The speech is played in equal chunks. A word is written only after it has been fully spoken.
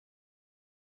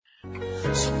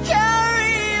So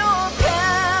carry your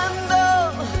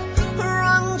candle,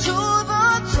 run to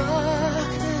the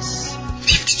darkness.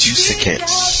 52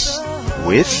 Seconds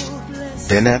with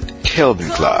Bernard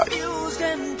Kelvin Clyde.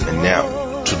 And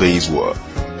now, today's word.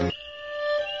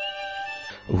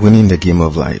 Winning the game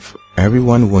of life.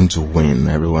 Everyone wants to win.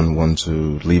 Everyone wants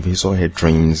to live his or her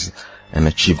dreams and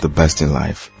achieve the best in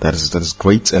life. That is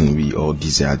great, and we all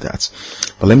desire that.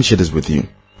 But let me share this with you.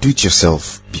 Do it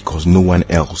yourself because no one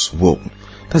else will.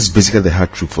 That's basically the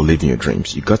hard truth for living your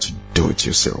dreams. You got to do it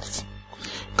yourself.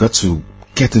 You got to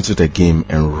get into the game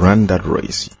and run that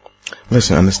race.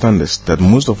 Listen, understand this, that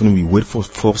most often we wait for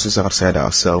forces outside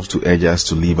ourselves to urge us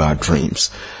to live our dreams.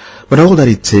 But all that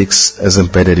it takes is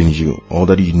embedded in you. All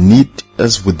that you need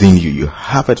is within you. You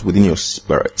have it within your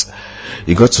spirit.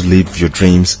 You got to live your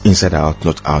dreams inside out,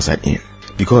 not outside in.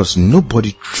 Because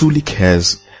nobody truly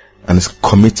cares and is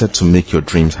committed to make your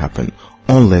dreams happen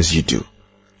unless you do.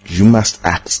 You must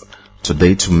act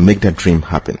today to make that dream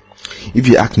happen. If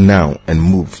you act now and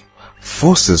move,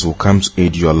 forces will come to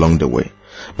aid you along the way.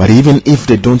 But even if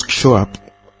they don't show up,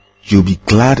 you'll be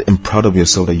glad and proud of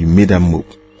yourself that you made that move.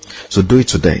 So do it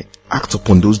today. Act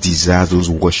upon those desires, those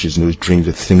wishes, those dreams,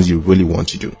 the things you really want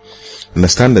to do.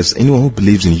 Understand this, anyone who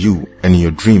believes in you and in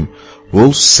your dream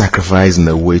will sacrifice in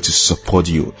a way to support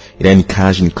you. It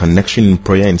encourages in connection, in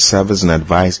prayer, in service, and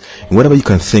advice, and whatever you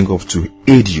can think of to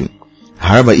aid you.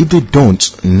 However, if they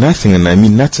don't, nothing, and I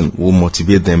mean nothing, will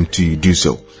motivate them to do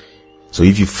so. So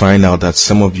if you find out that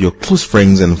some of your close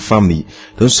friends and family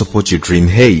don't support your dream,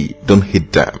 hey, don't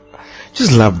hate them.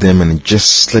 Just love them and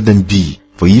just let them be.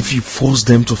 For if you force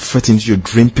them to fit into your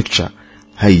dream picture,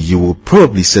 hey, you will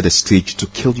probably set a stage to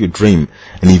kill your dream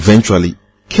and eventually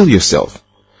kill yourself.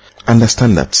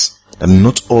 Understand that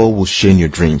not all will share in your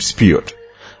dreams, period.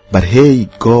 But hey,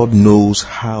 God knows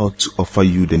how to offer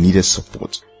you the needed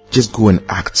support. Just go and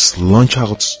act, launch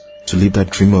out to live that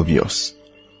dream of yours.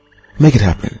 Make it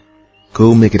happen.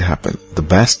 Go make it happen. The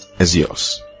best is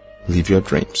yours. Live your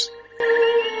dreams.